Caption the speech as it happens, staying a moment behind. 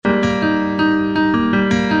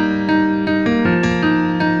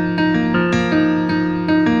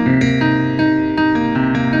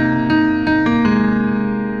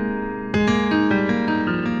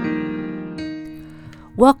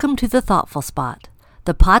Welcome to The Thoughtful Spot,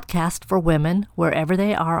 the podcast for women, wherever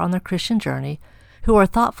they are on their Christian journey, who are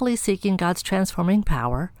thoughtfully seeking God's transforming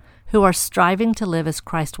power, who are striving to live as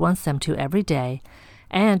Christ wants them to every day,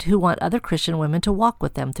 and who want other Christian women to walk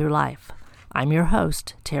with them through life. I'm your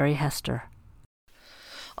host, Terry Hester.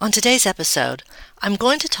 On today's episode, I'm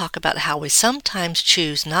going to talk about how we sometimes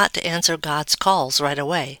choose not to answer God's calls right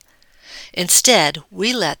away. Instead,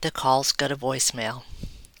 we let the calls go to voicemail.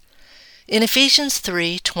 In Ephesians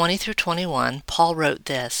 3:20-21, Paul wrote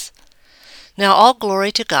this, "Now all glory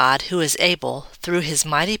to God who is able, through his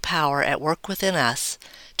mighty power at work within us,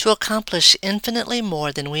 to accomplish infinitely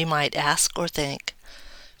more than we might ask or think.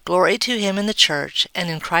 Glory to him in the church and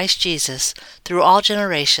in Christ Jesus through all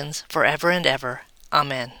generations, forever and ever.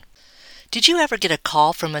 Amen." Did you ever get a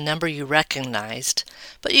call from a number you recognized,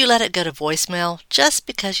 but you let it go to voicemail just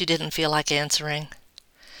because you didn't feel like answering?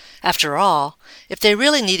 After all, if they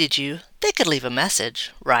really needed you, they could leave a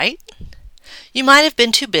message, right? You might have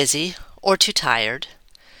been too busy or too tired.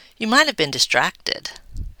 You might have been distracted.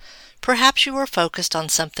 Perhaps you were focused on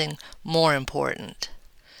something more important.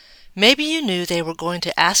 Maybe you knew they were going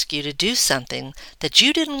to ask you to do something that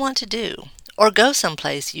you didn't want to do, or go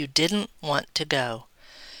someplace you didn't want to go.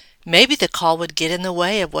 Maybe the call would get in the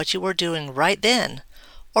way of what you were doing right then,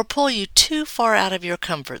 or pull you too far out of your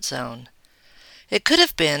comfort zone. It could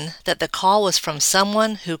have been that the call was from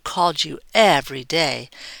someone who called you every day,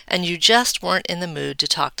 and you just weren't in the mood to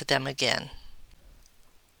talk to them again.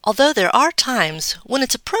 Although there are times when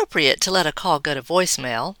it's appropriate to let a call go to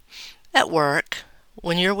voicemail, at work,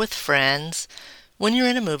 when you're with friends, when you're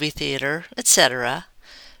in a movie theater, etc.,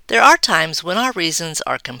 there are times when our reasons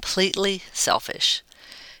are completely selfish.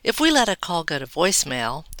 If we let a call go to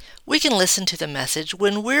voicemail, we can listen to the message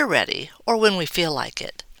when we're ready or when we feel like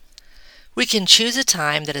it. We can choose a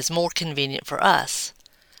time that is more convenient for us,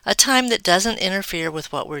 a time that doesn't interfere with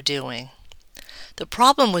what we're doing. The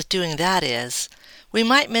problem with doing that is we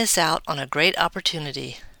might miss out on a great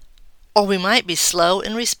opportunity, or we might be slow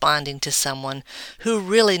in responding to someone who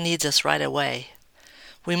really needs us right away.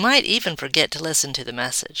 We might even forget to listen to the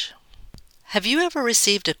message. Have you ever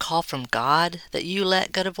received a call from God that you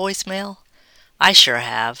let go to voicemail? I sure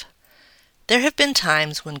have. There have been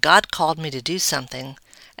times when God called me to do something,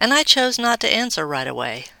 and I chose not to answer right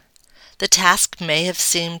away. The task may have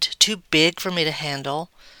seemed too big for me to handle.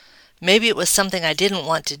 Maybe it was something I didn't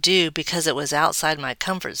want to do because it was outside my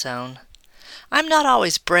comfort zone. I'm not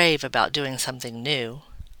always brave about doing something new.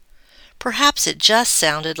 Perhaps it just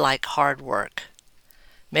sounded like hard work.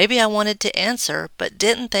 Maybe I wanted to answer but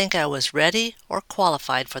didn't think I was ready or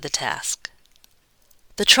qualified for the task.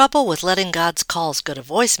 The trouble with letting God's calls go to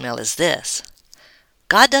voicemail is this.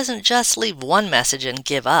 God doesn't just leave one message and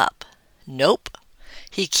give up. Nope.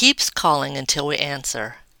 He keeps calling until we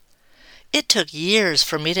answer. It took years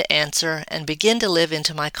for me to answer and begin to live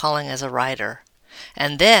into my calling as a writer.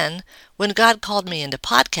 And then, when God called me into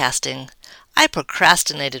podcasting, I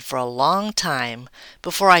procrastinated for a long time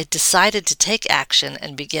before I decided to take action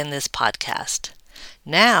and begin this podcast.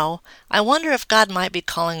 Now, I wonder if God might be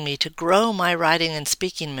calling me to grow my writing and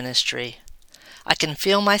speaking ministry. I can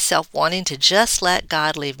feel myself wanting to just let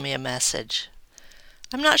God leave me a message.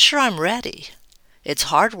 I'm not sure I'm ready. It's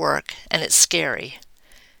hard work and it's scary.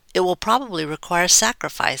 It will probably require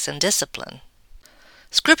sacrifice and discipline.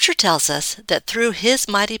 Scripture tells us that through His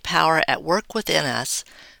mighty power at work within us,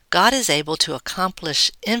 God is able to accomplish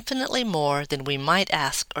infinitely more than we might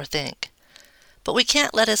ask or think. But we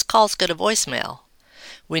can't let His calls go to voicemail.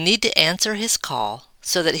 We need to answer His call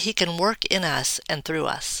so that He can work in us and through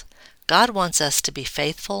us. God wants us to be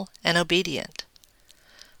faithful and obedient.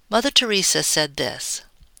 Mother Teresa said this,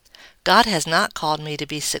 "God has not called me to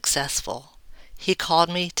be successful. He called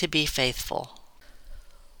me to be faithful."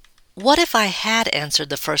 What if I had answered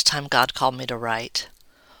the first time God called me to write?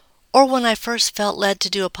 Or when I first felt led to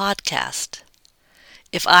do a podcast?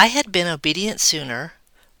 If I had been obedient sooner,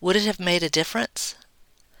 would it have made a difference?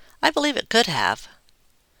 I believe it could have.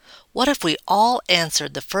 What if we all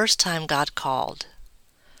answered the first time God called?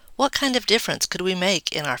 What kind of difference could we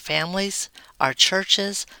make in our families, our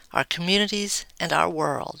churches, our communities, and our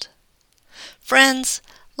world? Friends,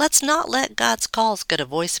 let's not let God's calls go to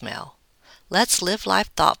voicemail. Let's live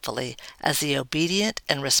life thoughtfully as the obedient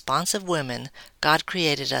and responsive women God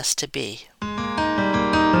created us to be.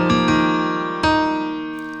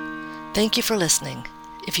 Thank you for listening.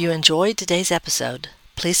 If you enjoyed today's episode,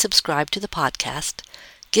 please subscribe to the podcast,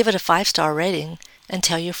 give it a 5-star rating, and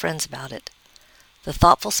tell your friends about it. The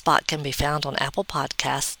Thoughtful Spot can be found on Apple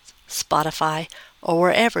Podcasts, Spotify, or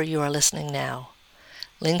wherever you are listening now.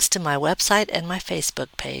 Links to my website and my Facebook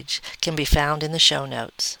page can be found in the show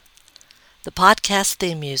notes. The podcast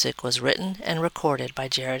theme music was written and recorded by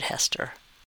Jared Hester.